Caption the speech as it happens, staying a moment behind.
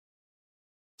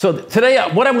So today,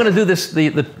 what I'm going to do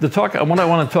what I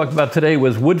want to talk about today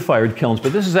was wood-fired kilns,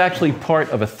 but this is actually part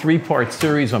of a three-part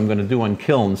series I'm going to do on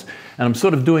kilns, and I'm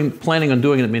sort of planning on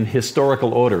doing them in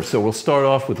historical order. So we'll start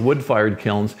off with wood-fired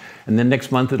kilns, and then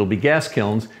next month it'll be gas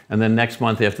kilns, and then next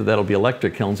month after that it'll be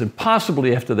electric kilns, and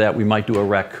possibly after that we might do a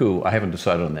raku. I haven't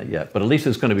decided on that yet, but at least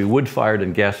it's going to be wood-fired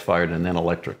and gas-fired and then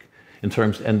electric. And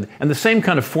the same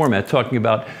kind of format, talking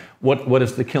about what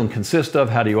does the kiln consist of,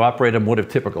 how do you operate them, what are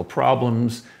typical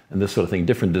problems, and this sort of thing,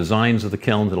 different designs of the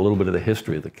kilns, and a little bit of the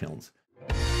history of the kilns.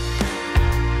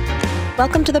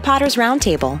 Welcome to the Potter's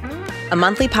Roundtable, a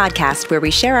monthly podcast where we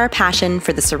share our passion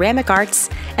for the ceramic arts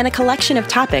and a collection of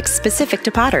topics specific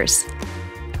to potters.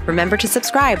 Remember to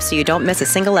subscribe so you don't miss a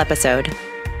single episode.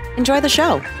 Enjoy the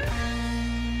show.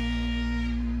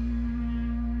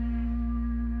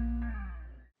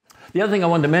 The other thing I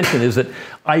wanted to mention is that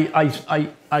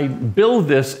I build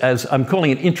this as, I'm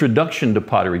calling it an introduction to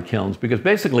pottery kilns, because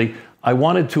basically I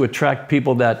wanted to attract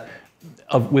people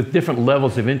with different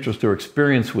levels of interest or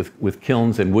experience with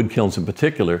kilns and wood kilns in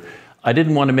particular. I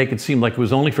didn't want to make it seem like it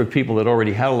was only for people that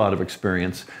already had a lot of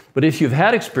experience. But if you've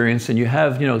had experience and you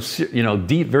have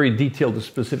very detailed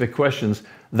specific questions,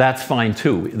 that's fine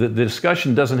too. The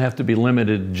discussion doesn't have to be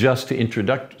limited just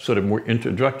to more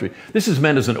introductory. This is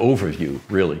meant as an overview,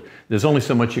 really. There's only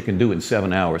so much you can do in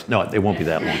 7 hours. No, it won't be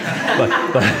that long.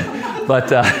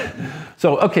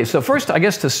 So first, I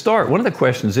guess to start, one of the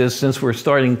questions is, since we're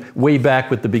starting way back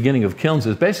with the beginning of kilns,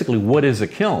 is basically what is a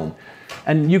kiln?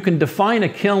 And you can define a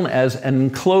kiln as an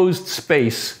enclosed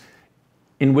space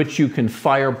in which you can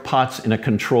fire pots in a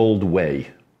controlled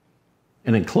way.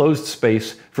 An enclosed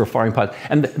space for firing pots.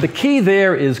 And the key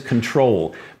there is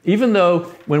control. Even though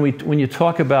when you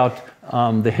talk about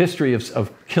the history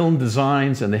of kiln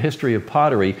designs and the history of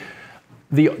pottery,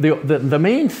 the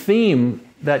main theme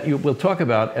that we'll talk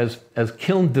about as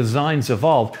kiln designs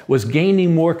evolved was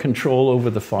gaining more control over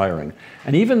the firing.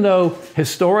 And even though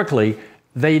historically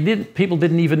people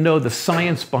didn't even know the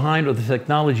science behind or the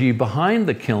technology behind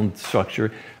the kiln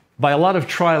structure, by a lot of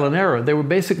trial and error, they were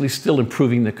basically still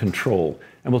improving the control.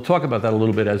 And we'll talk about that a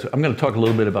little bit I'm going to talk a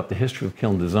little bit about the history of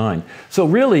kiln design. So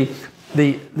really,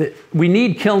 we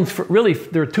need kilns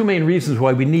there are two main reasons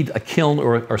why we need a kiln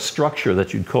or a structure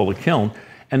that you'd call a kiln.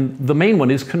 And the main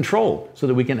one is control, so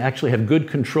that we can actually have good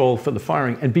control for the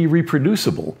firing and be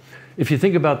reproducible. If you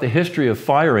think about the history of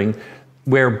firing,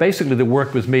 where basically the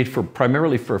work was made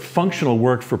primarily for functional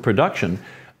work for production,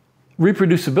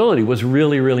 reproducibility was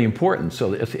really, really important.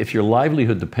 So if your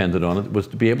livelihood depended on it, was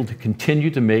to be able to continue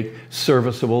to make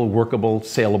serviceable, workable,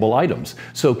 saleable items.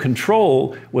 So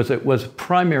control was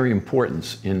primary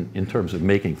importance in terms of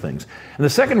making things. And the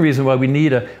second reason why we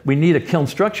need a kiln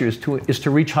structure is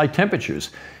to reach high temperatures.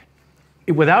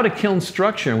 Without a kiln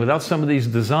structure and without some of these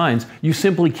designs, you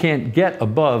simply can't get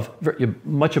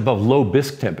much above low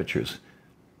bisque temperatures.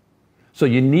 So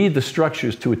you need the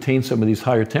structures to attain some of these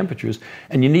higher temperatures,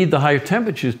 and you need the higher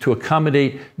temperatures to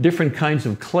accommodate different kinds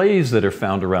of clays that are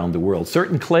found around the world.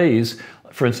 Certain clays,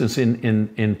 for instance,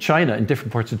 in China, in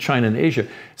different parts of China and Asia,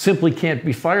 simply can't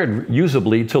be fired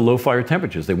usably to low fire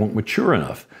temperatures. They won't mature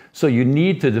enough. So you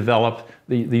need to develop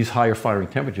these higher firing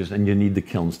temperatures, and you need the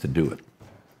kilns to do it.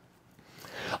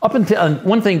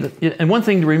 One thing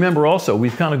to remember also,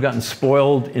 we've kind of gotten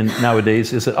spoiled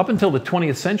nowadays, is that up until the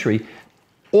 20th century,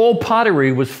 all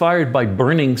pottery was fired by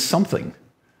burning something.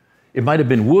 It might have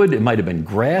been wood, it might have been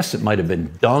grass, it might have been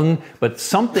dung, but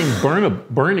something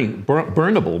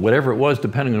burnable, whatever it was,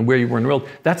 depending on where you were in the world,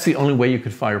 that's the only way you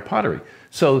could fire pottery.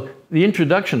 So the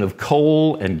introduction of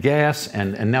coal and gas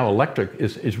and now electric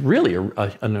is really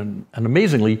an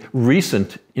amazingly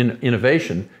recent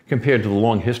innovation compared to the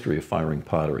long history of firing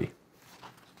pottery.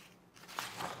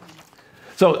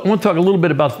 So I want to talk a little bit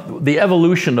about the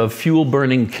evolution of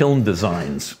fuel-burning kiln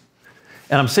designs.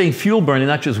 And I'm saying fuel burning,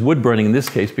 not just wood burning in this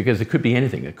case, because it could be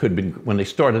anything. It could be, when they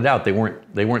started out, they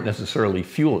weren't necessarily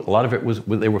fuel. A lot of it was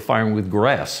they were firing with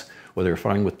grass, or they were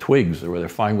firing with twigs, or they were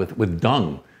firing with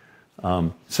dung.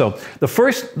 So these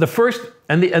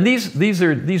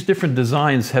different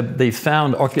designs they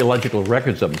found archaeological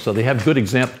records of them. So they have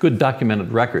good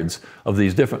documented records of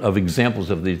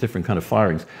examples of these different kind of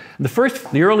firings. And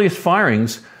the earliest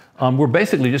firings were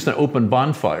basically just an open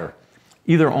bonfire,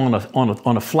 either on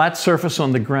a flat surface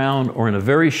on the ground or in a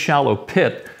very shallow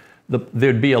pit.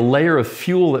 There'd be a layer of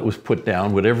fuel that was put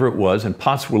down, whatever it was, and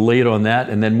pots were laid on that,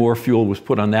 and then more fuel was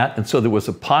put on that. And so there was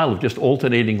a pile of just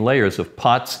alternating layers of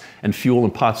pots and fuel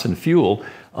and pots and fuel,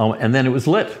 and then it was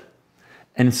lit.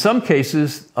 And in some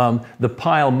cases, the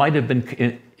pile might have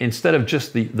been, instead of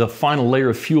just the final layer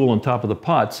of fuel on top of the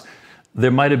pots,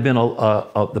 There might have been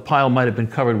the pile might have been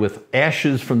covered with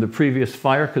ashes from the previous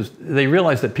fire, because they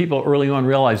realized that people early on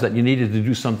realized that you needed to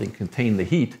do something to contain the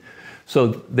heat.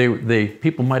 So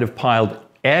people might have piled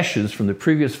ashes from the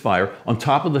previous fire on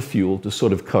top of the fuel to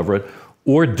sort of cover it,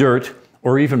 or dirt,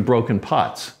 or even broken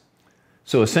pots.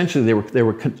 So essentially, they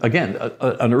were again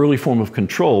an early form of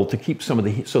control to keep some of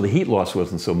the heat, so the heat loss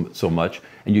wasn't so much,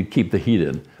 and you'd keep the heat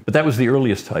in. But that was the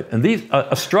earliest type. And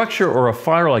a structure or a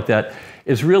fire like that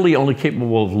is really only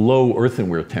capable of low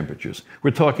earthenware temperatures.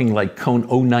 We're talking like cone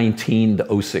 019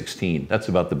 to 016. That's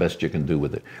about the best you can do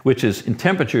with it, which is in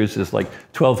temperatures is like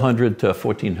 1200 to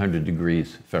 1400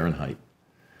 degrees Fahrenheit.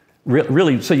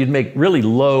 Really, so you'd make really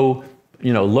low,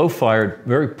 low fired,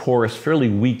 very porous, fairly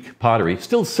weak pottery,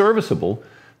 still serviceable,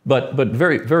 but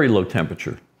very, very low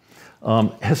temperature.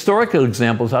 Historical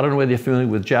examples, I don't know whether you're familiar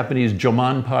with Japanese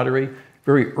Jomon pottery,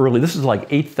 very early. This is like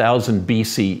 8000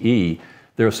 BCE.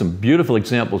 There are some beautiful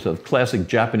examples of classic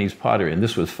Japanese pottery, and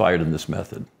this was fired in this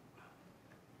method.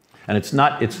 And it's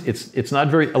not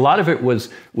very. A lot of it was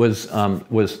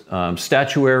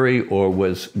statuary or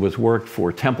was work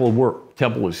for temple work.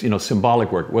 Temple was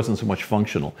symbolic work. It wasn't so much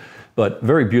functional, but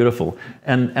very beautiful.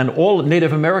 And all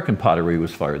Native American pottery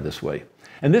was fired this way.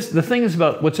 And the thing is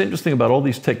about what's interesting about all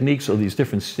these techniques or these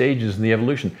different stages in the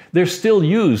evolution. They're still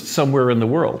used somewhere in the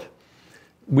world.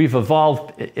 We've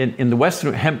evolved in the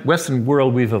Western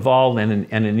world. We've evolved, and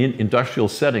in industrial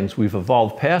settings, we've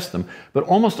evolved past them. But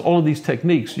almost all of these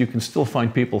techniques, you can still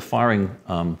find people firing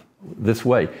this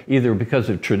way, either because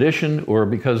of tradition or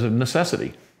because of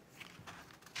necessity.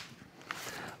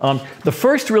 The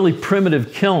first really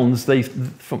primitive kilns,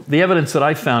 from the evidence that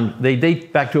I found, they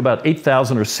date back to about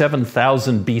 8,000 or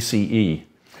 7,000 BCE,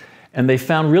 and they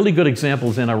found really good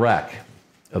examples in Iraq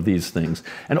of these things.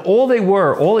 And all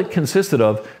it consisted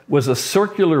of was a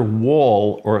circular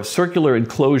wall or a circular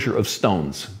enclosure of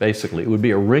stones, basically. It would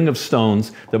be a ring of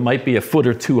stones that might be a foot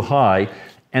or two high,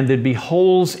 and there'd be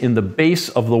holes in the base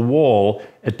of the wall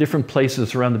at different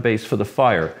places around the base for the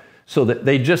fire. So that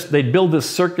they'd build this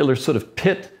circular sort of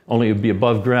pit, only it would be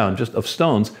above ground, just of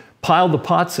stones, pile the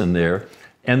pots in there,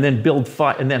 and then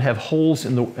and then have holes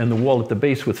in the wall at the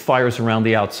base with fires around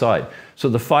the outside. So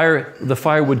the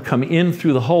fire would come in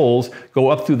through the holes, go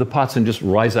up through the pots, and just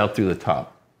rise out through the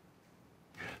top.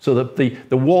 So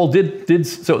the wall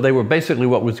so they were basically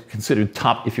what was considered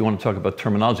top, if you want to talk about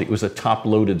terminology, it was a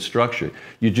top-loaded structure.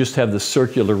 You just have the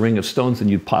circular ring of stones, and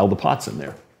you'd pile the pots in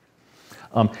there.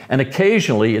 And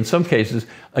occasionally, in some cases,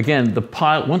 again,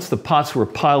 once the pots were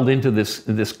piled into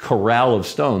this corral of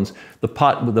stones, the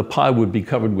pile would be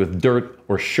covered with dirt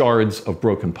or shards of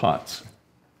broken pots.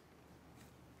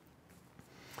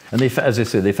 And as I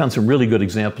said, they found some really good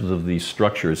examples of these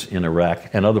structures in Iraq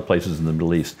and other places in the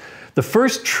Middle East. The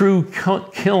first true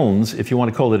kilns, if you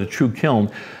want to call it a true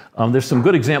kiln, there's some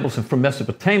good examples from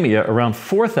Mesopotamia around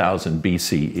 4000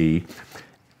 BCE.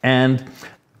 And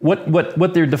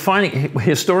what they're defining,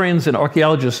 historians and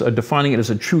archaeologists are defining it as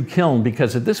a true kiln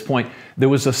because at this point there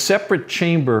was a separate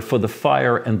chamber for the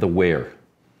fire and the wear.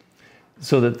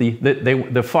 So that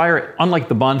the fire, unlike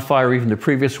the bonfire, even the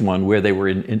previous one where they were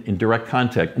in direct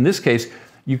contact, in this case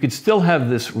you could still have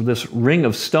this ring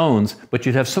of stones, but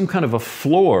you'd have some kind of a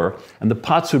floor, and the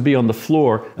pots would be on the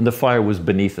floor and the fire was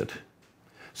beneath it.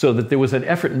 So that there was an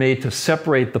effort made to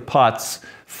separate the pots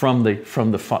from the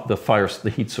fire,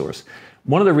 the heat source.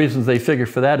 One of the reasons they figured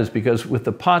for that is because with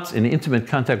the pots in intimate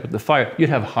contact with the fire, you'd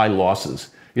have high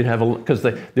losses. Because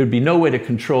there'd be no way to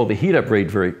control the heat up rate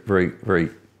very, very,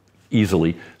 very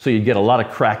easily. So you'd get a lot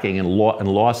of cracking and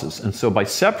losses. And so by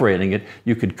separating it,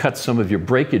 you could cut some of your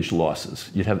breakage losses.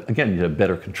 You'd have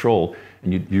better control,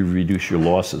 and you reduce your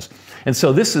losses. And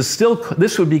so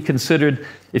this would be considered,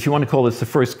 if you want to call this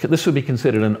this would be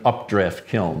considered an updraft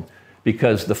kiln,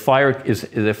 because the fire is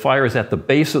at the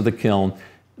base of the kiln.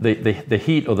 The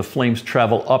heat or the flames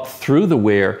travel up through the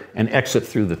wear and exit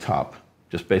through the top,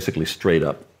 just basically straight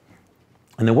up.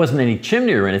 And there wasn't any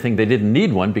chimney or anything. They didn't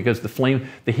need one because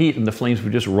the heat and the flames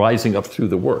were just rising up through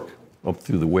the up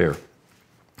through the wear.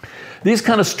 These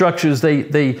kind of structures,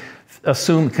 they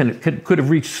assume could have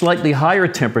reached slightly higher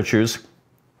temperatures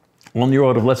on the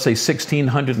order of, let's say,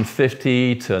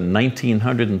 1650 to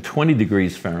 1920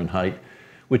 degrees Fahrenheit,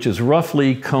 which is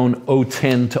roughly cone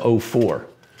 010 to 04.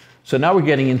 So now we're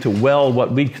getting into, well,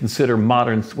 what we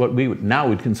now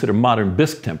would consider modern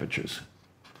bisque temperatures.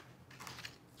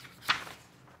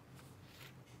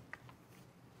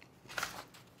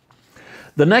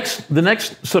 The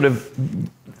next sort of,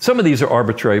 some of these are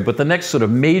arbitrary, but the next sort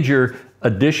of major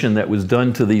addition that was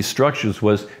done to these structures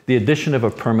was the addition of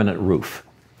a permanent roof.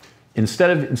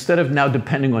 instead of now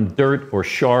depending on dirt or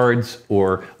shards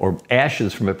or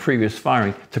ashes from a previous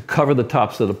firing to cover the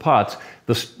tops of the pots,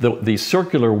 the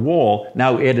circular wall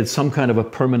now added some kind of a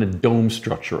permanent dome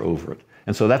structure over it.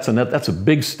 And so that's a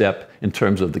big step in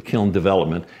terms of the kiln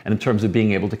development and in terms of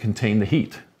being able to contain the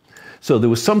heat. So there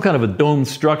was some kind of a dome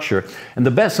structure, and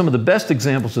some of the best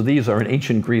examples of these are in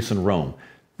ancient Greece and Rome.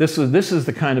 This is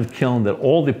the kind of kiln that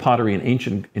all the pottery in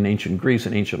ancient Greece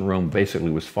and ancient Rome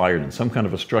basically was fired in some kind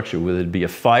of a structure where there'd be a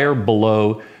fire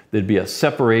below, there'd be a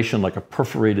separation like a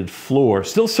perforated floor,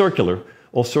 still circular,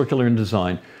 all circular in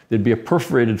design. There'd be a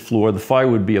perforated floor, the fire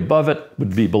would be above it,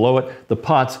 would be below it, the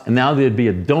pots, and now there'd be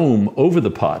a dome over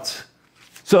the pots.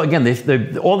 So again,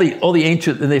 all the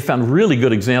ancient, and they found really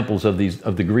good examples of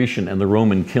the Grecian and the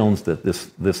Roman kilns that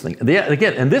this thing.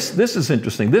 Again, and this is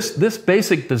interesting. This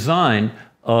basic design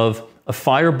of a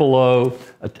fire below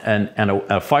and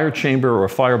a fire chamber or a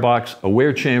firebox, a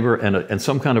wear chamber, and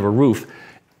some kind of a roof,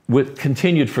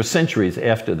 continued for centuries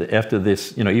after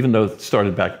this. You know, even though it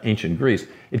started back ancient Greece,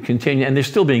 it continued, and they're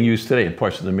still being used today in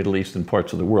parts of the Middle East and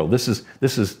parts of the world. This is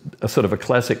a sort of a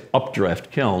classic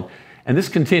updraft kiln. And this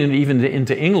continued even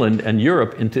into England and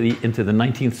Europe into the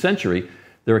 19th century.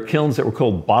 There are kilns that were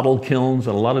called bottle kilns,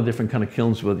 and a lot of different kind of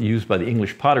kilns were used by the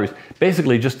English potteries.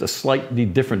 Basically just a slightly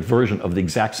different version of the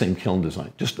exact same kiln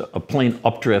design, just a plain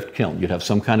updraft kiln. You'd have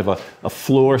some kind of a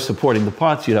floor supporting the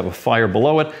pots, you'd have a fire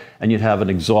below it, and you'd have an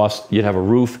exhaust, you'd have a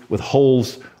roof with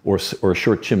holes or a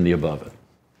short chimney above it.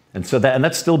 And so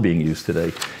that's still being used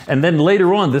today. And then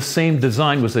later on, this same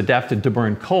design was adapted to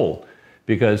burn coal,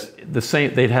 because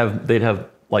they'd have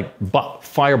like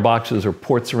fire boxes or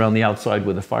ports around the outside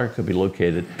where the fire could be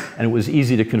located, and it was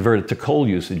easy to convert it to coal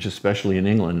usage, especially in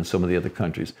England and some of the other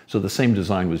countries. So the same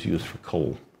design was used for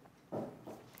coal.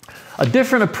 A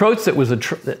different approach that was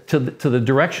to the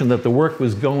direction that the work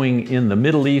was going in the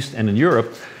Middle East and in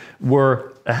Europe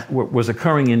was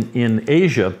occurring in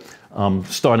Asia,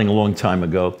 starting a long time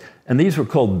ago, and these were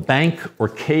called bank or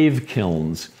cave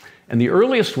kilns. And the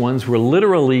earliest ones were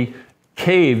literally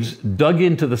caves dug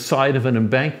into the side of an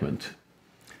embankment.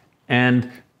 And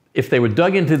if they were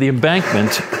dug into the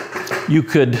embankment, you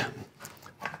could,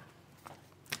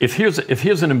 if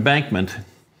here's an embankment,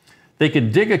 they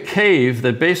could dig a cave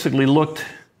that basically looked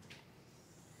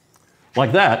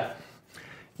like that,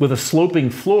 with a sloping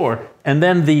floor, and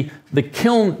then the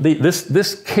kiln,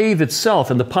 this cave itself,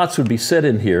 and the pots would be set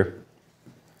in here,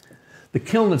 the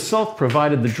kiln itself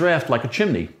provided the draft like a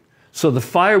chimney. So the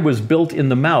fire was built in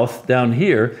the mouth down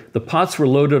here, the pots were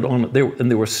loaded on,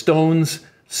 and there were stones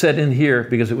set in here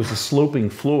because it was a sloping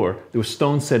floor. There were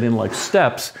stones set in like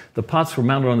steps, the pots were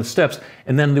mounted on the steps,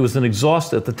 and then there was an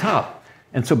exhaust at the top.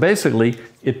 And so basically,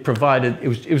 it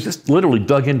was just literally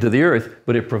dug into the earth,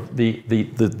 but the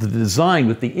design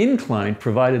with the incline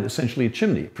provided essentially a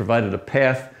chimney, provided a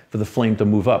path for the flame to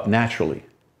move up naturally.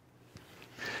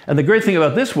 And the great thing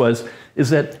about this is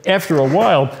that after a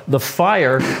while, the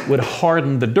fire would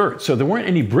harden the dirt. So there weren't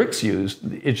any bricks used.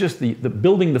 It's just the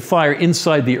building the fire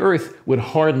inside the earth would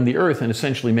harden the earth and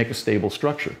essentially make a stable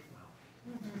structure.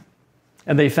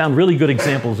 And they found really good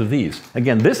examples of these.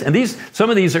 Again,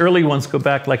 some of these early ones go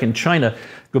back, like in China,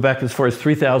 go back as far as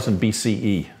 3000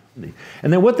 BCE.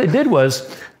 And then what they did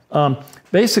was,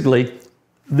 basically,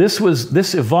 this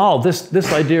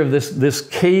idea of this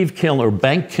cave kiln or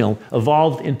bank kiln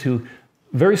evolved into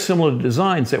very similar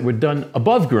designs that were done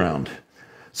above ground.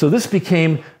 So this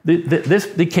became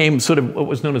sort of what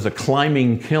was known as a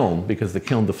climbing kiln, because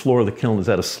the floor of the kiln is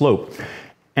at a slope.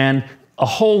 And a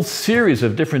whole series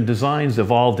of different designs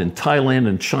evolved in Thailand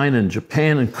and China and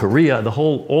Japan and Korea,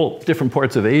 all different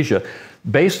parts of Asia,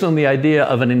 based on the idea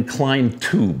of an inclined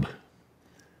tube.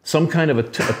 Some kind of a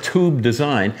tube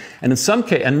design. And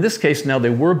in this case now, they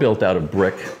were built out of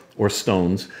brick or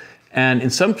stones. And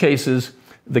in some cases,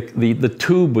 the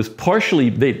tube was partially,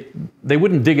 they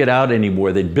wouldn't dig it out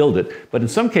anymore, they'd build it. But in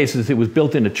some cases, it was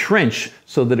built in a trench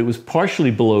so that it was partially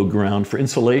below ground for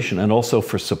insulation and also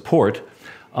for support.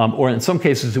 Or in some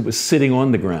cases, it was sitting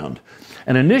on the ground.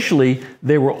 And initially,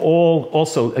 they were all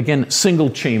also, again, single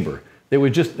chamber. They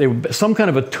were some kind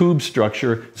of a tube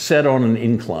structure set on an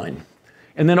incline.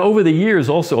 And then over the years,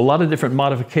 also, a lot of different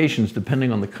modifications,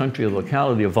 depending on the country or the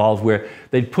locality, evolved, where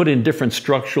they'd put in different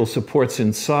structural supports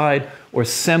inside or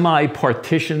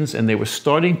semi-partitions, and they were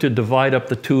starting to divide up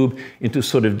the tube into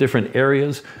sort of different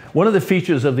areas. One of the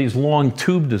features of these long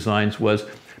tube designs was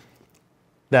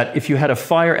that if you had a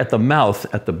fire at the mouth,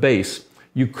 at the base,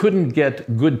 you couldn't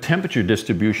get good temperature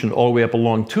distribution all the way up a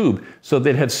long tube. So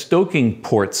they'd have stoking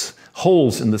ports,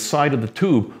 holes in the side of the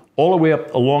tube, all the way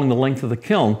up along the length of the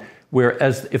kiln,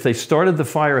 whereas if they started the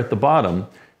fire at the bottom,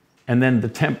 and then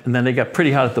they got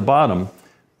pretty hot at the bottom.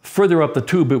 Further up the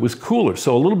tube, it was cooler.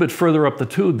 So a little bit further up the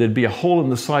tube, there'd be a hole in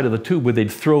the side of the tube where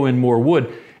they'd throw in more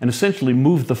wood and essentially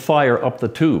move the fire up the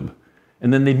tube.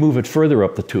 And then they'd move it further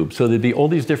up the tube. So there'd be all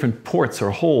these different ports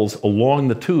or holes along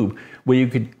the tube where you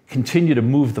could continue to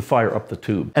move the fire up the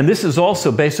tube. And this is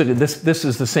also basically, this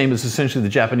is the same as essentially the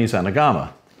Japanese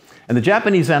anagama. And the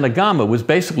Japanese anagama was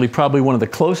basically probably one of the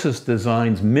closest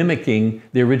designs mimicking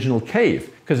the original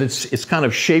cave, because it's kind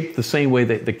of shaped the same way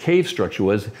that the cave structure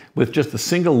was, with just a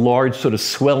single large sort of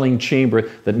swelling chamber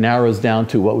that narrows down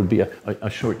to what would be a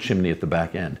short chimney at the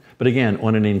back end. But again,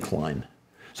 on an incline.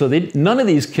 So none of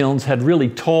these kilns had really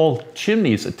tall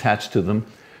chimneys attached to them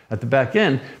at the back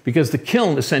end, because the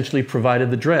kiln essentially provided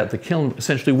the draft. The kiln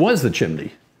essentially was the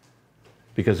chimney,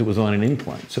 because it was on an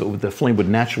incline. So the flame would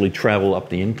naturally travel up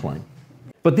the incline.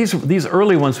 But these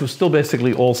early ones were still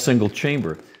basically all single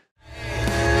chamber.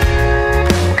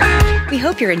 We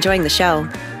hope you're enjoying the show.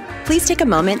 Please take a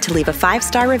moment to leave a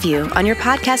 5-star review on your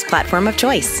podcast platform of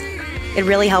choice. It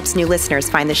really helps new listeners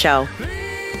find the show.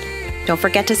 Don't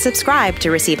forget to subscribe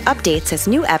to receive updates as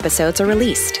new episodes are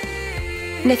released.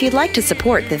 And if you'd like to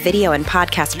support the video and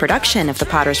podcast production of the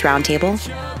Potter's Roundtable,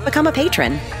 become a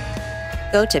patron.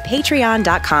 Go to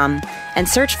patreon.com and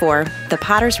search for the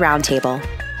Potter's Roundtable.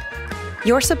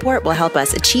 Your support will help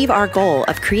us achieve our goal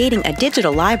of creating a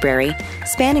digital library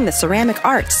spanning the ceramic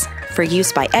arts for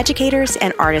use by educators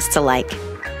and artists alike.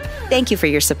 Thank you for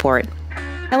your support.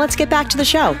 Now let's get back to the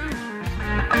show.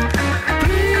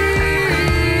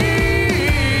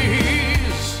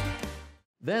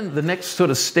 Then the next sort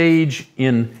of stage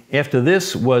after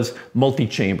this was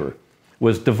multi-chamber,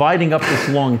 was dividing up this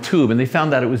long tube, and they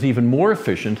found that it was even more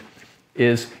efficient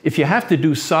is if you have to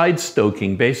do side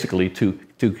stoking, basically, to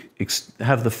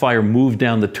have the fire move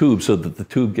down the tube so that the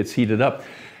tube gets heated up.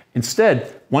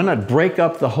 Instead, why not break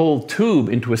up the whole tube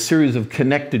into a series of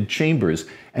connected chambers,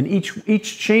 and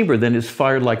each chamber then is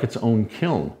fired like its own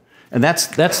kiln. And that's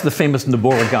the famous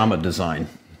Noborigama design.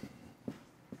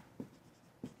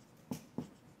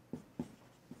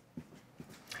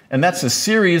 And that's a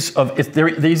series of,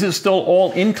 these are still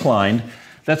all inclined,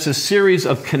 that's a series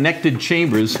of connected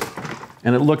chambers,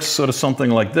 and it looks sort of something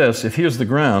like this. If here's the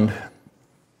ground,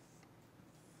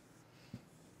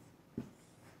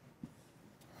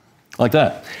 like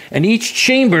that. And each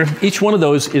chamber, each one of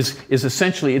those is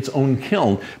essentially its own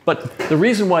kiln. But the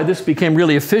reason why this became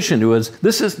really efficient was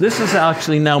this is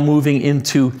actually now moving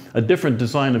into a different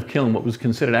design of kiln, what was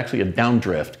considered actually a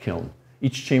downdraft kiln.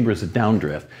 Each chamber is a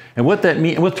downdraft. And what that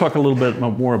means, and we'll talk a little bit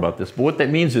more about this, but what that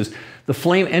means is the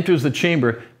flame enters the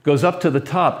chamber, goes up to the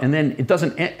top, and then it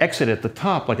doesn't exit at the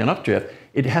top like an updraft.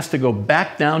 It has to go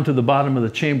back down to the bottom of the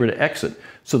chamber to exit.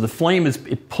 So the flame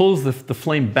it pulls the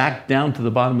flame back down to the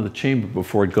bottom of the chamber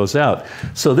before it goes out.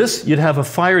 So this, you'd have a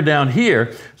fire down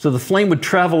here, so the flame would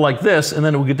travel like this, and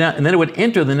then it would go down, and then it would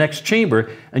enter the next chamber,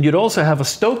 and you'd also have a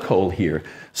stoke hole here.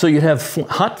 So you'd have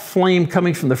hot flame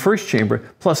coming from the first chamber,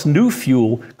 plus new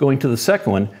fuel going to the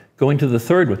second one, going to the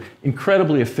third one.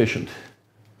 Incredibly efficient.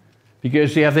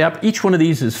 Because you have each one of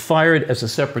these is fired as a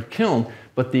separate kiln,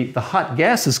 but the hot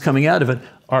gases coming out of it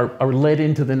are led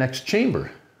into the next chamber.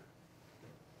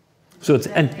 So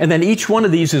and then each one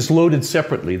of these is loaded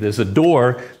separately. There's a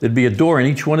door, there'd be a door in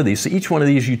each one of these. So each one of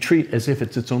these you treat as if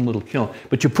it's its own little kiln.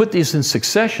 But you put these in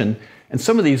succession, and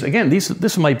some of these, again,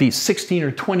 this might be 16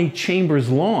 or 20 chambers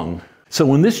long. So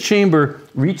when this chamber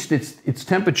reached its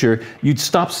temperature, you'd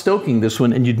stop stoking this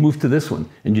one and you'd move to this one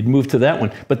and you'd move to that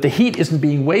one. But the heat isn't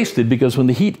being wasted, because when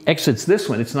the heat exits this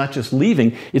one, it's not just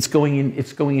leaving, it's going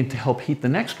in to help heat the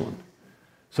next one.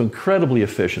 So incredibly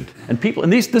efficient. And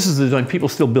this is the design, people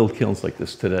still build kilns like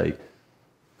this today,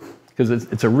 because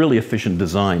it's a really efficient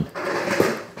design.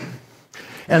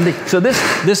 And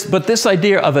but this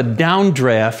idea of a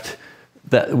downdraft,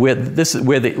 where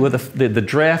the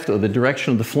draft or the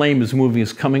direction of the flame is moving,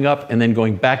 is coming up and then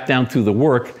going back down through the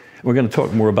work, we're going to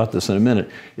talk more about this in a minute,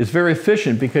 is very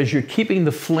efficient because you're keeping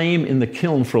the flame in the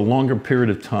kiln for a longer period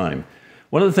of time.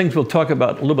 One of the things we'll talk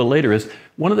about a little bit later is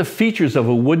one of the features of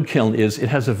a wood kiln is it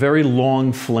has a very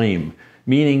long flame,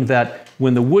 meaning that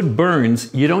when the wood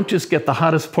burns, you don't just get the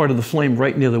hottest part of the flame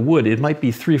right near the wood. It might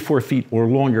be 3 or 4 feet or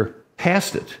longer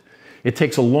past it. It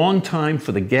takes a long time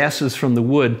for the gases from the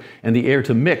wood and the air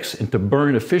to mix and to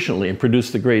burn efficiently and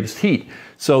produce the greatest heat.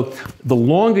 So the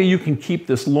longer you can keep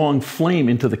this long flame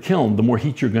into the kiln, the more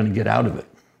heat you're going to get out of it.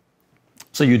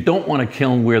 So you don't want a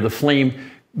kiln where the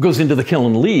flame goes into the kiln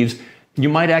and leaves. You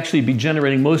might actually be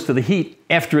generating most of the heat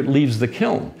after it leaves the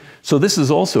kiln. So this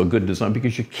is also a good design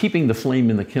because you're keeping the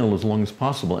flame in the kiln as long as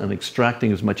possible and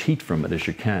extracting as much heat from it as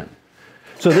you can.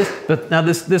 So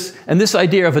this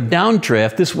idea of a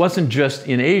downdraft, this wasn't just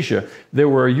in Asia. There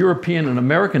were European and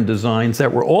American designs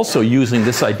that were also using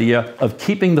this idea of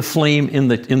keeping the flame in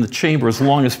the chamber as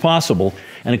long as possible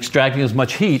and extracting as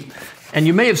much heat. And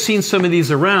you may have seen some of these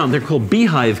around. They're called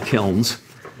beehive kilns,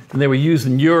 and they were used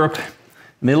in Europe.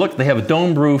 And they have a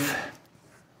domed roof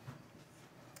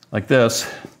like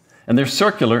this, and they're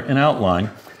circular in outline.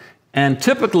 And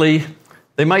typically,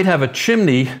 they might have a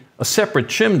chimney, a separate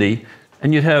chimney,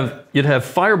 and you'd have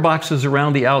fireboxes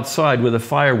around the outside where the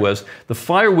fire was. The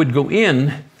fire would go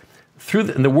in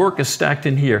and the work is stacked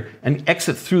in here, and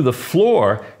exit through the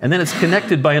floor, and then it's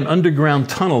connected by an underground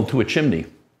tunnel to a chimney.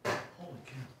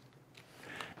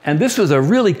 And this was a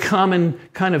really common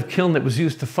kind of kiln that was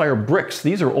used to fire bricks.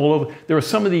 These are all over. There are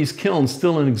some of these kilns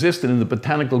still in existence in the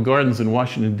Botanical Gardens in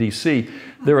Washington, D.C.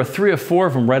 There are 3 or 4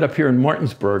 of them right up here in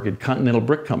Martinsburg at Continental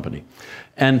Brick Company.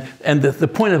 And the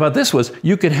point about this was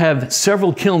you could have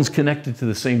several kilns connected to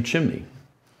the same chimney.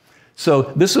 So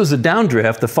this was a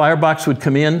downdraft. The firebox would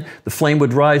come in, the flame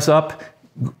would rise up,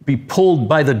 be pulled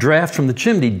by the draft from the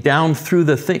chimney down through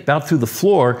out through the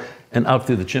floor and out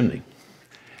through the chimney.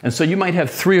 And so you might have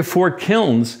 3 or 4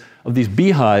 kilns of these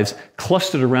beehives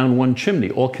clustered around one chimney,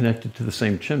 all connected to the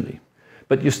same chimney.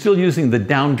 But you're still using the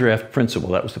downdraft principle.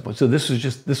 That was the point. So this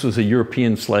was a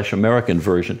European/American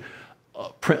version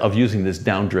of using this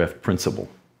downdraft principle.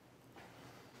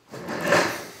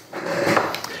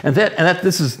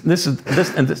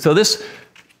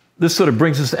 This sort of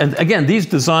brings us, and again, these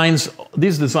designs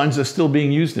are still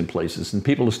being used in places, and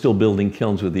people are still building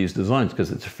kilns with these designs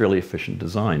because it's a fairly efficient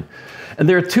design. And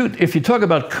there are if you talk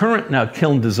about current now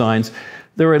kiln designs,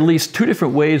 there are at least 2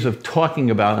 different ways of talking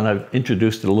about, and I've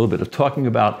introduced it a little bit, of talking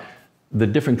about the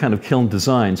different kind of kiln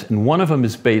designs. And one of them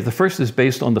is the first is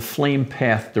based on the flame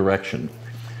path direction.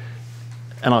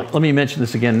 And let me mention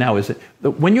this again now, is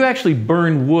that when you actually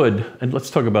burn wood, and let's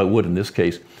talk about wood in this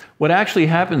case, what actually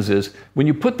happens is when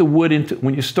you put the wood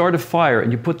when you start a fire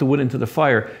and you put the wood into the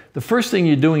fire, the first thing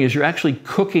you're doing is you're actually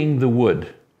cooking the wood.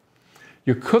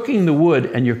 You're cooking the wood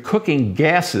and you're cooking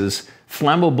gases,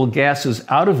 flammable gases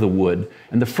out of the wood,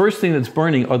 and the first thing that's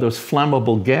burning are those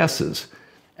flammable gases.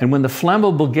 And when the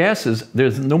flammable gases,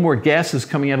 there's no more gases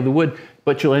coming out of the wood,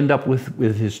 but you'll end up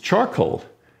with his charcoal,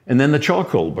 and then the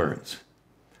charcoal burns.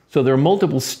 So there are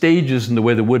multiple stages in the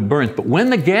way the wood burns, but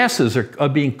when the gases are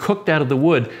being cooked out of the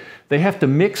wood, they have to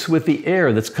mix with the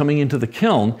air that's coming into the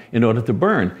kiln in order to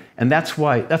burn. And that's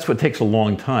what takes a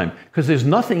long time, because there's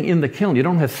nothing in the kiln. You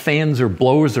don't have fans or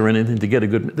blowers or anything to get a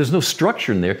good, there's no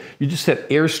structure in there. You just have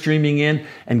air streaming in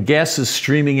and gases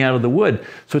streaming out of the wood.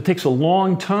 So it takes a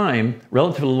long time,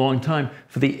 relatively long time,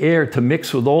 for the air to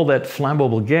mix with all that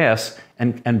flammable gas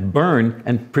and burn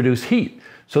and produce heat.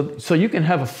 So you can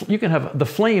have the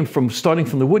flame starting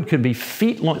from the wood could be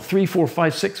feet long, 3, 4,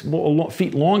 5, 6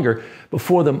 feet longer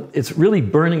before it's really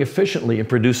burning efficiently and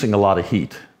producing a lot of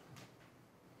heat.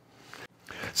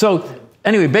 So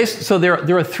anyway, so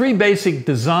there are 3 basic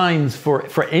designs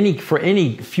for any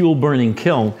fuel burning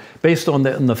kiln based on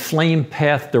the flame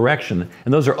path direction,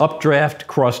 and those are updraft,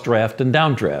 crossdraft, and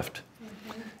downdraft.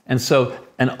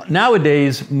 And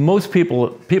nowadays, most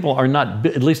people are not,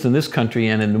 at least in this country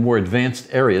and in the more advanced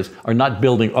areas, are not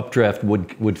building updraft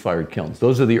wood-fired kilns.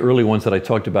 Those are the early ones that I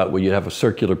talked about, where you have a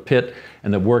circular pit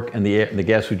and the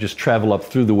gas would just travel up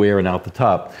through the weir and out the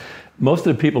top. Most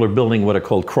of the people are building what are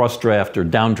called crossdraft or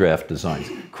downdraft designs.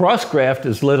 Crossdraft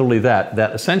is literally that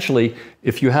essentially,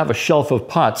 if you have a shelf of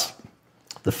pots,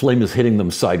 the flame is hitting them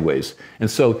sideways. And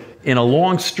so in a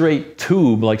long straight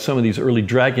tube, like some of these early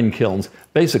dragon kilns,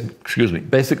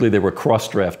 basically they were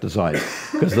cross-draft designs,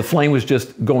 because the flame was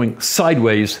just going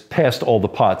sideways past all the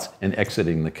pots and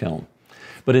exiting the kiln.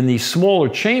 But in these smaller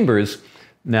chambers,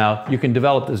 now you can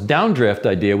develop this downdraft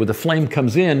idea where the flame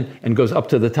comes in and goes up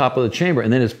to the top of the chamber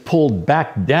and then is pulled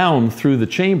back down through the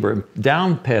chamber,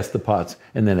 down past the pots,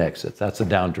 and then exits. That's a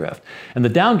downdraft. And the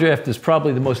downdraft is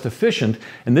probably the most efficient,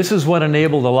 and this is what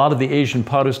enabled a lot of the Asian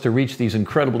potters to reach these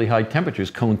incredibly high temperatures,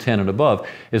 cone 10 and above,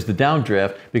 is the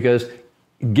downdraft, because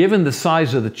given the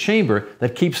size of the chamber,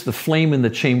 that keeps the flame in the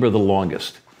chamber the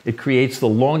longest. It creates the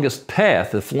longest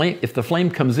path. If the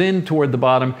flame comes in toward the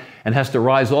bottom and has to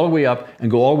rise all the way up and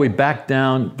go all the way back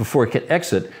down before it can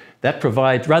exit, that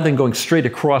provides, rather than going straight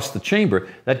across the chamber,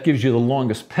 that gives you the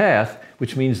longest path,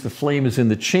 which means the flame is in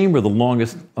the chamber the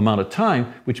longest amount of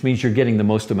time, which means you're getting the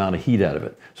most amount of heat out of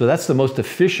it. So that's the most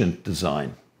efficient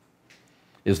design,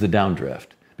 is the downdraft.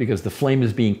 because the flame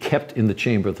is being kept in the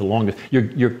chamber the longest.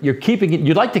 You're keeping it,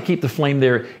 you'd like to keep the flame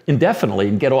there indefinitely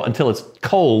and get all, until it's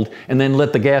cold and then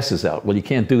let the gases out. Well, you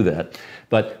can't do that.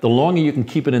 But the longer you can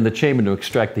keep it in the chamber to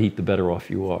extract the heat, the better off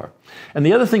you are. And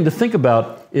the other thing to think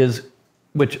about is,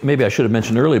 which maybe I should have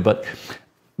mentioned earlier, but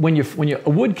when you're a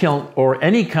wood kiln or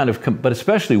any kind of, but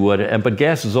especially wood, but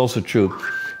gas is also true,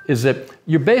 is that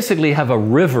you basically have a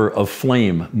river of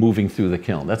flame moving through the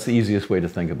kiln. That's the easiest way to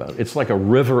think about it. It's like a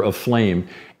river of flame,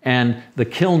 and the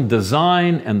kiln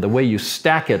design and the way you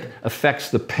stack it affects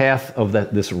the path of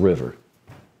this river.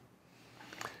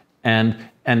 And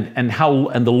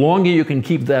the longer you can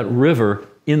keep that river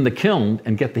in the kiln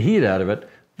and get the heat out of it,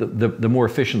 the more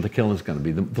efficient the kiln is going to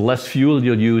be. The less fuel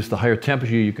you'll use, the higher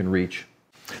temperature you can reach.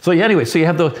 So yeah, anyway, so you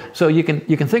have those. So you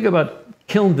can think about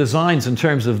kiln designs in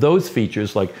terms of those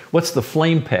features, like what's the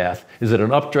flame path? Is it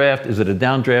an updraft? Is it a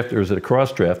downdraft? Or is it a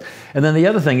crossdraft? And then the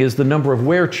other thing is the number of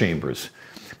wear chambers.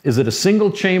 Is it a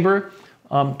single chamber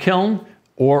kiln,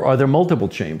 or are there multiple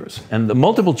chambers? And the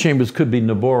multiple chambers could be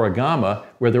Noborigama,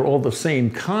 where they're all the same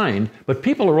kind, but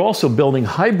people are also building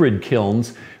hybrid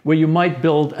kilns where you might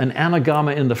build an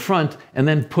anagama in the front and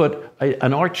then put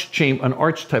an arch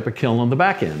type of kiln on the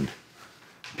back end.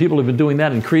 People have been doing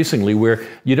that increasingly, where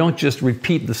you don't just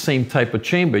repeat the same type of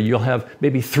chamber. You'll have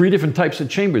maybe 3 different types of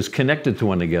chambers connected to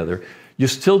one another. You're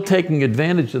still taking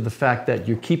advantage of the fact that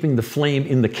you're keeping the flame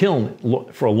in the kiln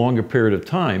for a longer period of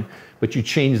time, but you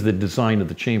change the design of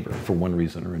the chamber for one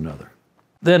reason or another.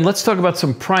 Then let's talk about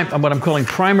some what I'm calling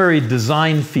primary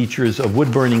design features of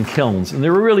wood-burning kilns. And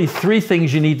there are really 3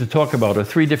 things you need to talk about, or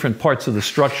 3 different parts of the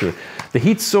structure: the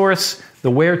heat source,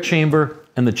 the wear chamber,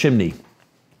 and the chimney.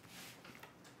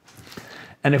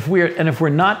 And if we're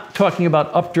not talking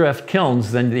about updraft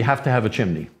kilns, then you have to have a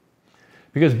chimney.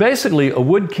 Because basically a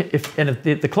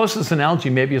the closest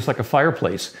analogy maybe is like a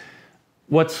fireplace.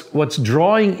 What's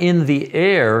drawing in the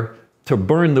air to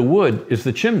burn the wood is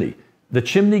the chimney. The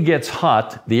chimney gets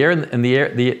hot, the air in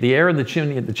the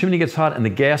chimney gets hot, and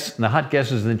the hot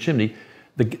gases in the chimney,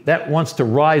 that wants to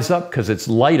rise up because it's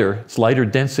lighter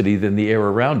density than the air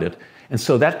around it. And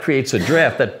so that creates a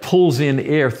draft that pulls in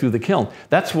air through the kiln.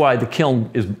 That's why the kiln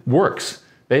works,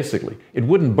 basically. It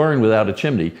wouldn't burn without a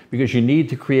chimney, because you need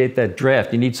to create that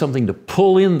draft. You need something to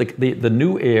pull in the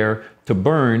new air to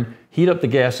burn, heat up the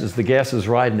gases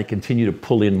rise, and they continue to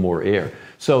pull in more air.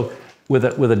 So with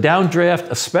a downdraft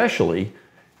especially,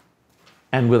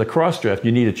 and with a crossdraft,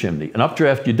 you need a chimney. An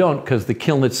updraft you don't, because the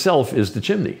kiln itself is the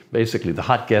chimney. Basically, the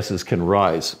hot gases can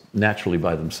rise naturally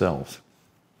by themselves.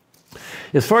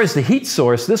 As far as the heat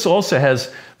source, this also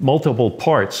has multiple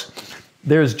parts.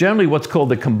 There's generally what's called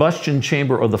the combustion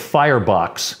chamber, or the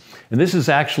firebox. And this is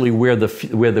actually where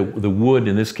the wood,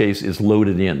 in this case, is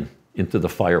loaded into the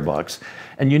firebox.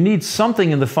 And you need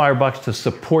something in the firebox to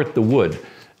support the wood.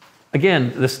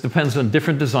 Again, this depends on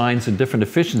different designs and different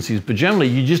efficiencies, but generally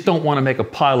you just don't want to make a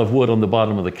pile of wood on the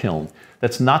bottom of the kiln.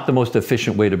 That's not the most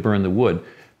efficient way to burn the wood,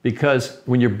 because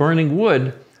when you're burning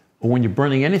wood, or when you're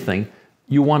burning anything,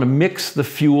 you want to mix the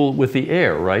fuel with the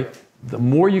air, right? The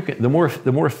more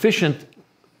efficiently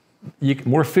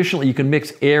you can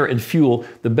mix air and fuel,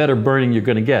 the better burning you're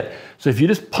going to get. So if you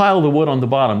just pile the wood on the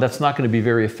bottom, that's not going to be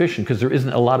very efficient, because there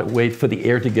isn't a lot of way for the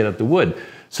air to get at the wood.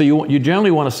 So you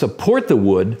generally want to support the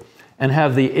wood and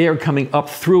have the air coming up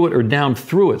through it or down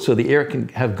through it, so the air can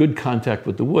have good contact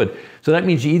with the wood. So that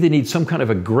means you either need some kind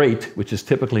of a grate, which is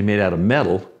typically made out of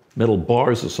metal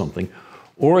bars or something,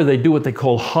 or they do what they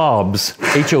call hobs,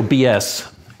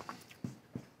 H-O-B-S.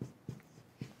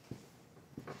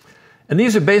 And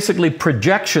these are basically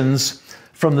projections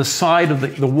from the side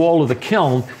of the wall of the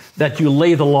kiln that you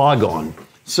lay the log on.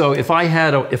 So if I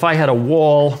had a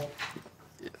wall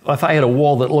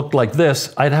that looked like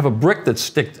this, I'd have a brick that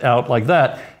sticks out like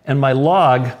that, and my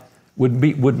log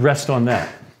would rest on that.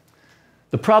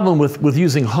 The problem with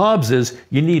using hobs is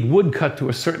you need wood cut to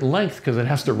a certain length, because it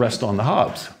has to rest on the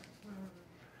hobs.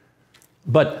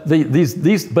 But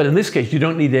but in this case, you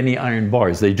don't need any iron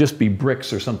bars. They'd just be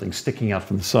bricks or something sticking out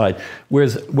from the side.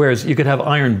 Whereas you could have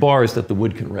iron bars that the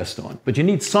wood can rest on. But you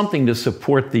need something to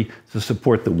support the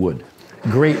wood.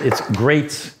 It's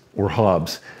grates or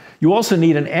hobs. You also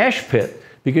need an ash pit,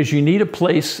 because you need a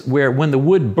place where when the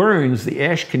wood burns, the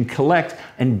ash can collect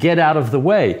and get out of the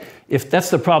way. If that's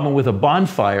the problem with a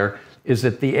bonfire, is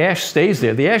that the ash stays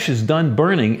there. The ash is done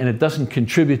burning, and it doesn't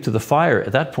contribute to the fire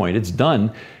at that point. It's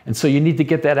done, and so you need to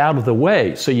get that out of the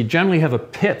way. So you generally have a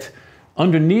pit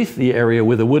underneath the area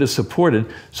where the wood is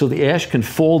supported, so the ash can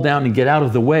fall down and get out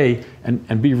of the way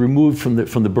and be removed from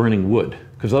the burning wood,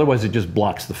 because otherwise it just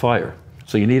blocks the fire.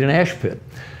 So you need an ash pit.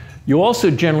 You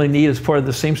also generally need, as part of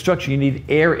the same structure, you need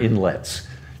air inlets.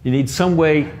 You need some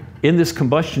way in this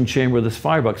combustion chamber, this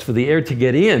firebox, for the air to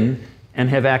get in and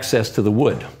have access to the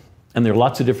wood. And there are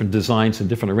lots of different designs and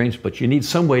different arrangements, but you need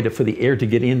some way for the air to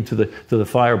get into the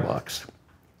firebox.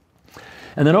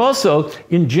 And then also,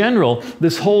 in general,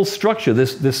 this whole structure,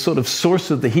 this sort of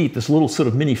source of the heat, this little sort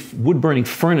of mini wood-burning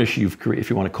furnace you've created, if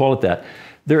you want to call it that,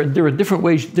 there are different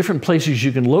ways, different places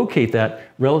you can locate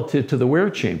that relative to the wear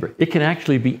chamber. It can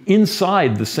actually be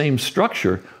inside the same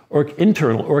structure, or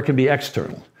internal, or it can be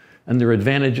external. And there are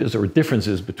advantages or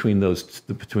differences between those.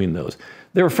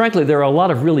 Frankly, there are a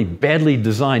lot of really badly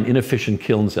designed, inefficient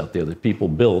kilns out there that people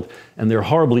build, and they're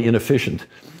horribly inefficient.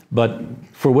 But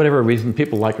for whatever reason,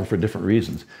 people like them for different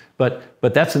reasons. But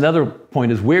that's another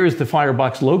point, is where is the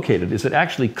firebox located? Is it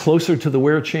actually closer to the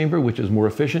wear chamber, which is more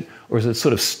efficient, or is it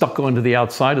sort of stuck onto the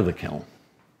outside of the kiln,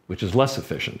 which is less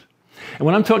efficient? And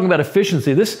when I'm talking about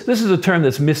efficiency, this is a term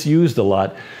that's misused a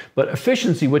lot. But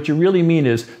efficiency, what you really mean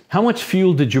is, how much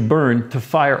fuel did you burn to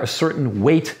fire a certain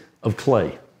weight of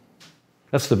clay?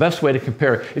 That's the best way to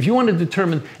compare it. If you want to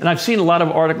determine, and I've seen a lot of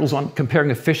articles on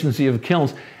comparing efficiency of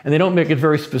kilns, and they don't make it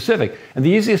very specific. And the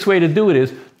easiest way to do it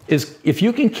is if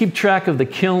you can keep track of the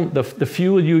kiln, the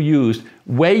fuel you used,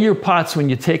 weigh your pots when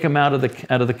you take them out of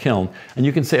the kiln, and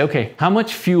you can say, okay, how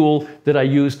much fuel did I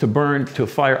use to burn to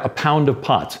fire a pound of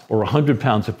pots, or 100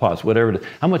 pounds of pots, whatever it is?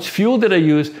 How much fuel did I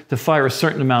use to fire a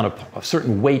certain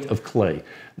weight of clay?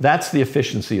 That's the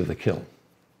efficiency of the kiln.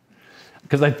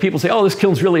 Because people say, oh, this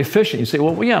kiln's really efficient. You say,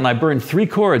 well, yeah, and I burned 3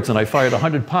 cords and I fired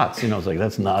 100 pots. It's like,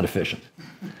 that's not efficient.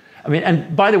 I mean,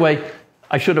 and by the way,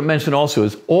 I should have mentioned also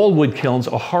is all wood kilns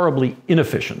are horribly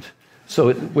inefficient.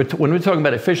 So when we're talking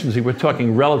about efficiency, we're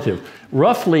talking relative.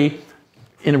 Roughly,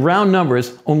 in round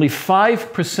numbers, only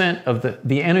 5% of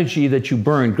the energy that you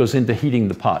burn goes into heating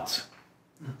the pots.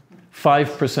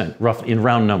 5%, roughly, in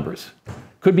round numbers.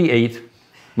 Could be 8,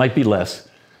 might be less.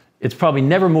 It's probably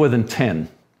never more than 10.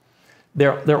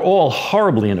 They're all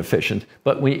horribly inefficient,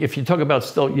 but if you talk about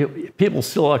people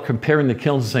still are comparing the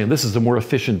kilns and saying this is a more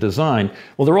efficient design.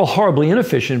 Well, they're all horribly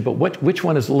inefficient, but which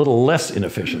one is a little less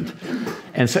inefficient?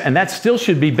 And that still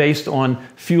should be based on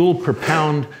fuel per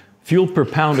pound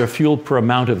or fuel per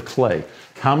amount of clay.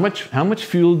 How much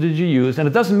fuel did you use? And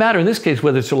it doesn't matter in this case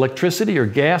whether it's electricity or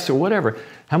gas or whatever.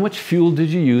 How much fuel did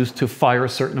you use to fire a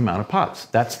certain amount of pots?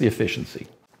 That's the efficiency.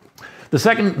 The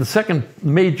second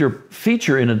major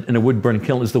feature in a wood-burning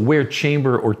kiln is the wear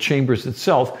chamber or chambers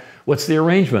itself. What's the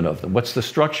arrangement of them? What's the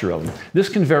structure of them? This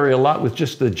can vary a lot with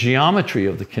just the geometry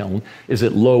of the kiln. Is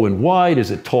it low and wide? Is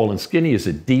it tall and skinny? Is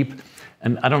it deep?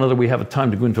 And I don't know that we have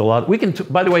time to go into a lot. We can,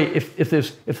 by the way, if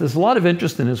there's a lot of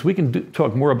interest in this, we can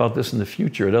talk more about this in the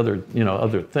future at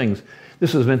other things.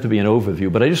 This was meant to be an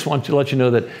overview, but I just want to let you know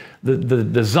that the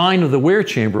design of the wear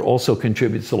chamber also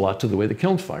contributes a lot to the way the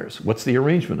kiln fires. What's the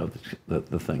arrangement of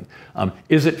the thing?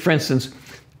 Is it, for instance,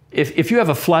 if you have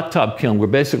a flat top kiln where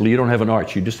basically you don't have an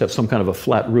arch, you just have some kind of a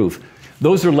flat roof,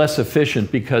 those are less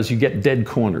efficient because you get dead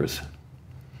corners.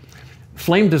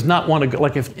 Flame does not want to go,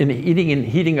 like if in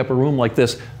heating up a room like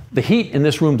this, the heat in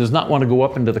this room does not want to go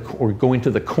up go into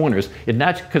the corners.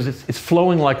 Because it's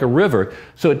flowing like a river,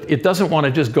 so it doesn't want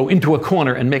to just go into a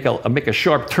corner and make a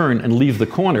sharp turn and leave the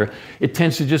corner. It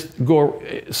tends to just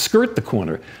skirt the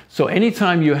corner. So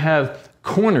anytime you have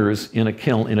corners in a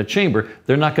kiln, in a chamber,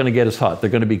 they're not going to get as hot.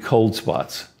 They're going to be cold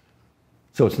spots.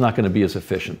 So it's not going to be as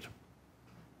efficient.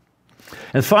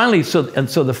 And finally, so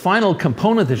the final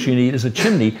component that you need is a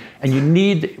chimney, and you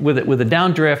need, with a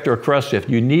downdraft or a cross-draft,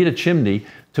 you need a chimney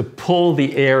to pull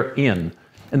the air in.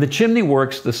 And the chimney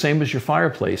works the same as your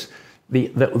fireplace.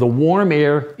 The warm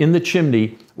air in the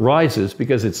chimney rises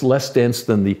because it's less dense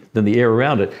than the air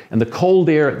around it, and the cold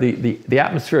air, the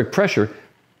atmospheric pressure,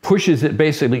 pushes it,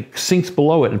 basically sinks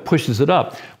below it and pushes it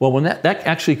up. Well, when that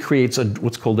actually creates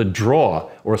what's called a draw,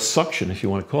 or a suction, if you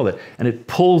want to call it, and it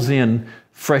pulls in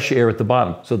fresh air at the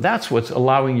bottom. So that's what's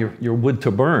allowing your wood to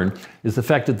burn, is the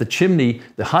fact that the chimney,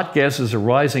 the hot gases are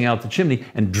rising out the chimney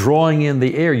and drawing in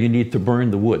the air you need to burn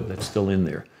the wood that's still in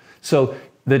there. So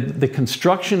the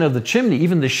construction of the chimney,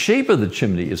 even the shape of the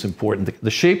chimney is important. The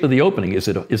shape of the opening, is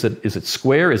it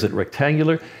square, is it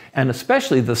rectangular? And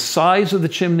especially the size of the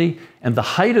chimney and the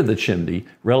height of the chimney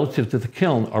relative to the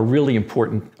kiln are really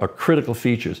important, are critical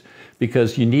features,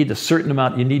 because you need a certain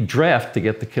amount, you need draft to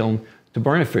get the kiln to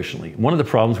burn efficiently. One of the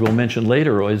problems we'll mention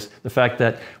later is the fact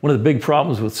that one of the big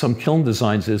problems with some kiln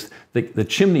designs is the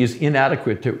chimney is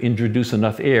inadequate to introduce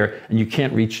enough air, and you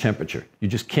can't reach temperature. You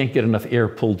just can't get enough air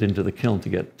pulled into the kiln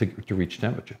to reach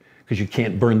temperature, because you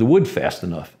can't burn the wood fast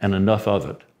enough and enough of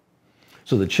it.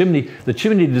 So the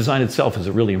chimney design itself is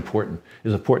a really important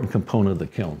component of the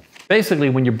kiln. Basically,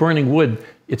 when you're burning wood,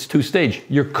 it's two-stage.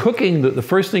 You're cooking, the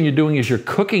first thing you're doing is you're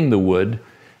cooking the wood,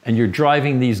 and you're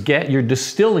driving you're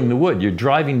distilling the wood. You're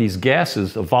driving these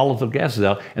gases, the volatile gases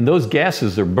out, and those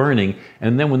gases are burning,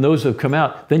 and then when those have come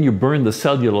out, then you burn the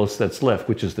cellulose that's left,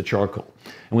 which is the charcoal.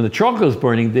 And when the charcoal is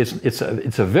burning, it's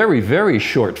a very, very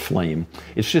short flame.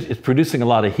 It's producing a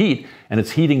lot of heat, and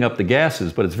it's heating up the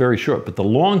gases, but it's very short. But the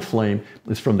long flame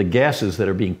is from the gases that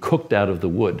are being cooked out of the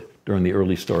wood during the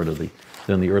early part of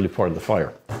the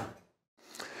fire.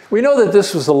 We know that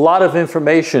this was a lot of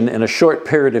information in a short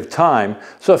period of time,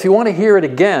 so if you want to hear it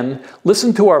again,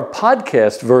 listen to our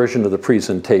podcast version of the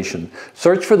presentation.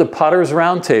 Search for the Potter's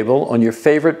Roundtable on your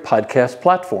favorite podcast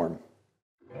platform.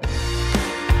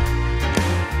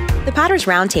 The Potter's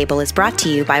Roundtable is brought to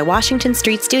you by Washington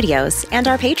Street Studios and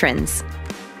our patrons.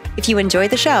 If you enjoy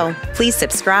the show, please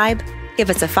subscribe, give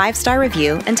us a 5-star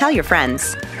review, and tell your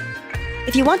friends.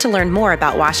 If you want to learn more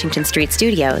about Washington Street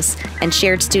Studios and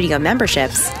shared studio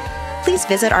memberships, please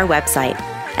visit our website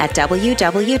at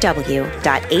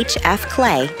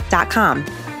www.hfclay.com.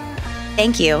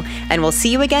 Thank you, and we'll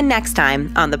see you again next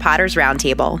time on the Potter's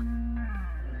Roundtable.